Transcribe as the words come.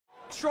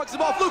Shrugs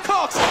him off. Luke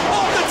Hawks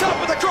off the top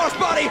with a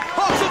crossbody.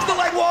 Hawks hits the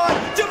leg wide.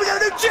 Do we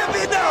got a new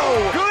champion?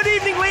 No! Good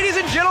evening, ladies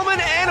and gentlemen,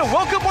 and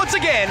welcome once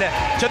again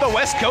to the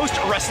West Coast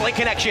Wrestling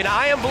Connection.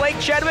 I am Blake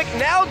Chadwick,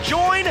 now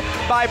joined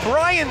by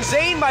Brian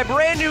Zane, my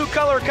brand new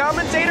color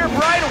commentator.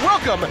 Brian,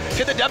 welcome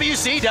to the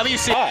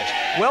WCWC.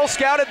 Well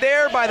scouted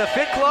there by the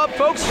Fit Club.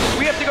 Folks,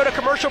 we have to go to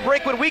commercial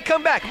break. When we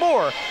come back,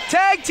 more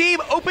Tag Team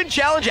Open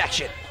Challenge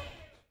action.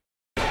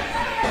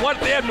 What?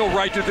 They had no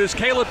right to this.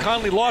 Caleb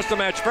Conley lost the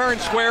match fair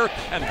and square,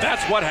 and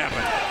that's what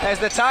happened. As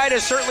the tide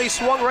has certainly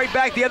swung right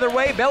back the other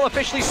way, bell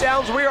officially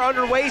sounds we are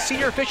underway.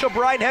 Senior official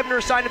Brian Hebner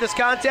assigned to this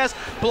contest.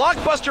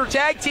 Blockbuster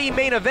tag team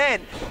main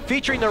event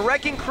featuring the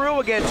Wrecking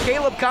Crew against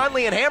Caleb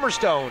Conley and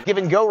Hammerstone. Give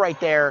and go right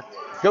there.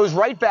 Goes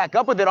right back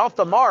up with it off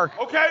the mark.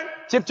 Okay.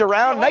 Tipped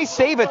around. Nice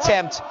save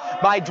attempt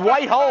by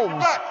Dwight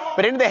Holmes,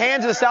 but into the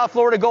hands of the South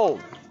Florida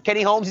Gold.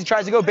 Kenny Holmes, he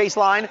tries to go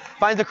baseline,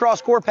 finds the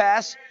cross-court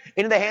pass.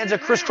 Into the hands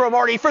of Chris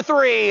Cromartie for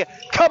three.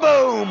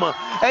 Kaboom!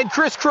 And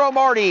Chris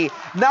Cromartie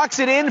knocks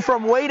it in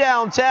from way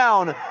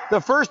downtown.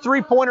 The first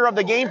three-pointer of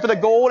the game for the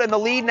Gold, and the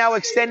lead now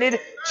extended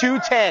to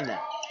 10.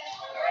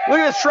 Look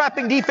at the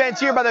strapping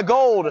defense here by the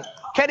Gold.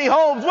 Kenny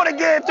Holmes, what a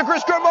gift to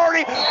Chris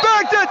Cromartie.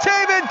 Back to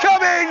Taven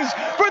Cummings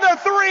for the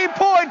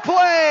three-point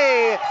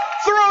play.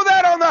 Throw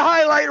that on the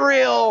highlight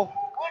reel.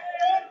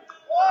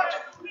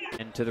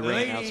 And to the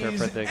ring announcer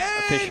for the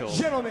official. Ladies and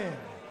gentlemen,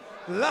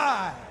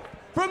 live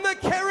from the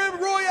Carib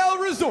Royale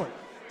Resort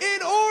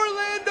in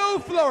Orlando,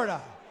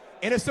 Florida,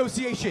 in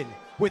association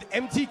with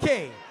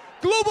MTK,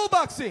 Global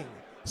Boxing,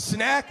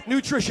 Snack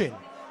Nutrition,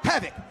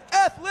 Havoc,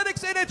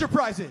 Athletics and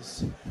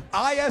Enterprises,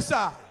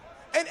 ISI,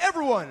 and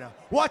everyone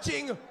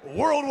watching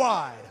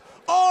worldwide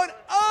on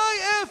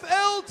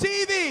IFL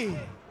TV.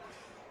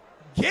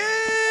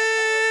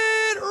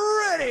 Get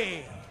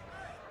ready.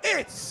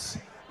 It's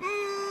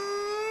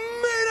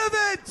main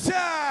event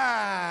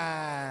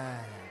time.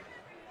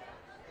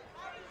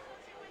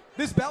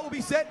 This bout will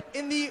be set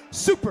in the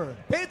super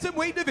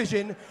bantamweight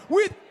division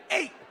with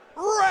 8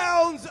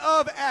 rounds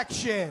of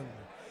action.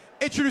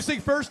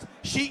 Introducing first,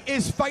 she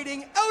is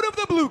fighting out of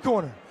the blue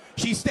corner.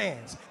 She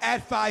stands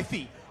at 5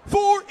 feet,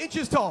 4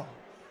 inches tall,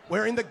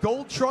 wearing the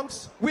gold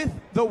trunks with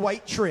the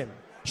white trim.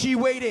 She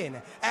weighed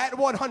in at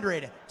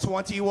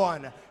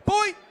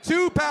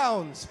 121.2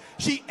 pounds.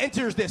 She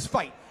enters this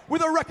fight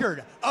with a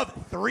record of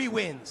 3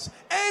 wins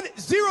and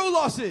 0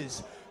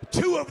 losses.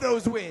 2 of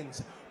those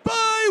wins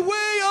by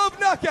way of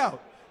knockout.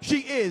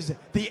 She is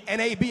the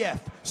NABF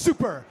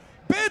Super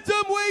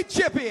Bantamweight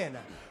Champion,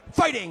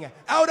 fighting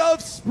out of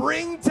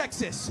Spring,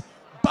 Texas,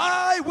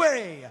 by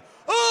way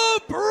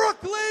of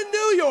Brooklyn,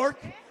 New York.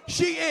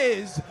 She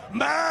is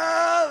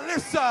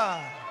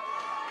Melissa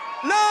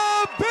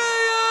La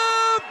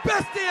Bella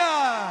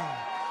Bestia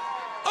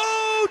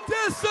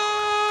Odessa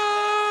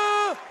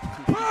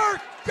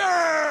Parker.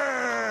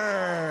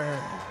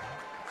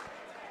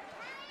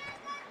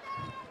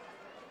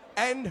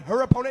 And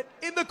her opponent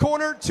in the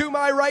corner to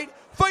my right,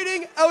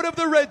 fighting out of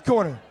the red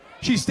corner.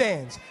 She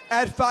stands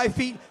at 5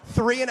 feet,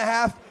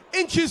 3.5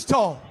 inches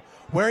tall,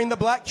 wearing the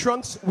black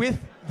trunks with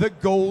the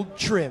gold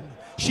trim.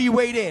 She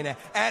weighed in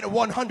at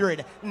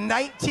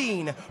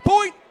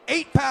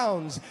 119.8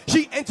 pounds.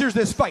 She enters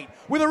this fight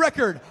with a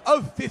record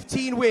of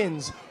 15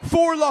 wins,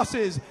 4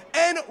 losses,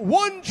 and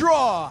 1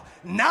 draw.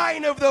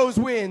 9 of those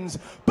wins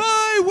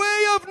by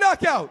way of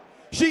knockout.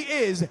 She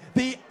is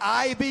the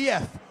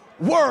IBF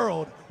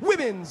World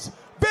Women's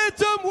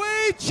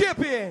Bantamweight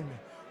Champion,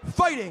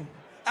 fighting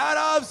out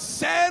of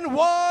San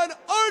Juan,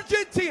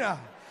 Argentina,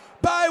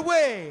 by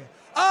way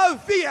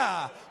of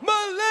Villa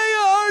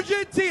Malaya,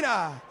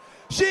 Argentina.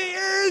 She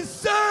is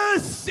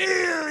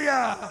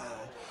Cecilia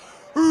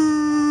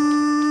Rubin.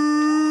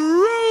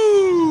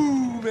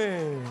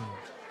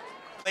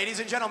 Ladies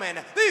and gentlemen,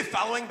 the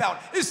following bout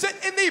is set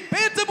in the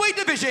Bantamweight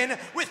division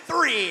with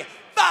 3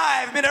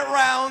 5-minute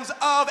rounds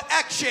of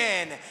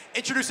action.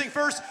 Introducing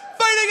first,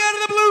 fighting out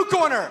of the blue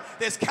corner,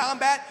 this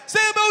combat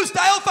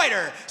Sambo-style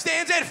fighter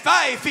stands at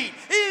 5 feet,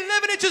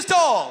 11 inches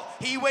tall.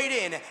 He weighed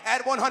in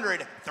at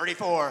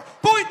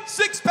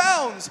 134.6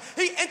 pounds.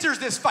 He enters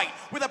this fight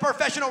with a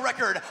professional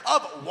record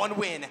of 1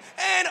 win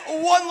and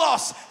 1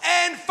 loss,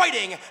 and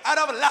fighting out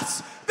of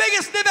Las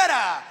Vegas,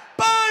 Nevada,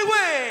 by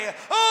way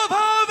of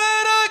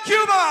Havana,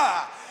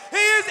 Cuba.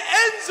 He is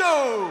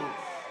Enzo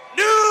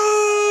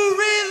New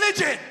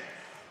Religion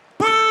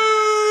Perez.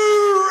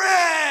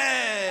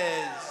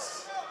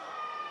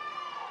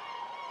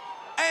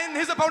 And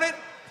his opponent,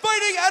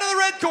 fighting out of the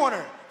red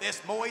corner,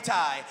 this Muay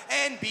Thai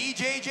and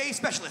BJJ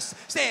specialist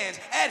stands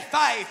at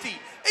 5 feet,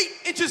 8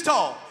 inches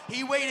tall.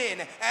 He weighed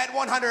in at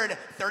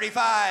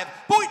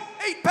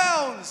 135.8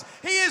 pounds.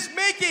 He is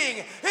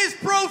making his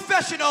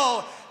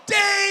professional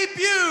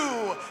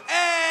debut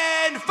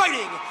and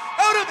fighting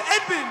out of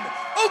Edmond,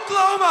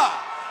 Oklahoma.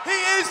 He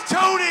is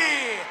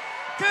Tony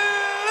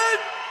Clinton.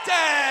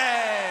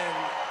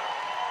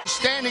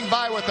 Standing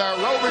by with our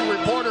roving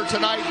reporter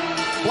tonight,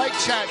 Blake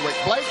Chadwick.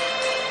 Blake?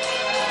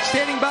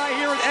 Standing by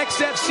here with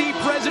XFC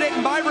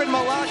President Myron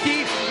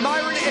Malaki.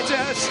 Myron, it's a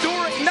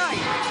historic night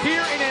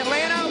here in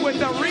Atlanta with with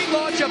the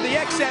relaunch of the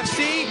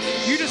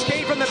XFC. You just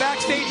came from the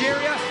backstage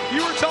area.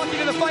 You were talking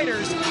to the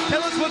fighters.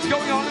 Tell us what's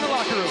going on in the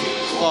locker room.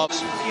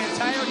 The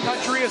entire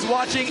country is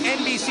watching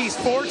NBC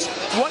Sports.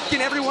 What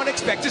can everyone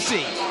expect to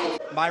see?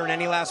 Byron,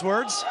 any last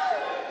words?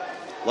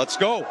 Let's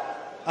go.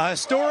 A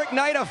historic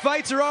night of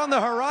fights are on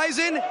the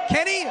horizon.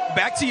 Kenny,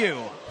 back to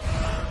you.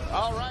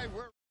 All right.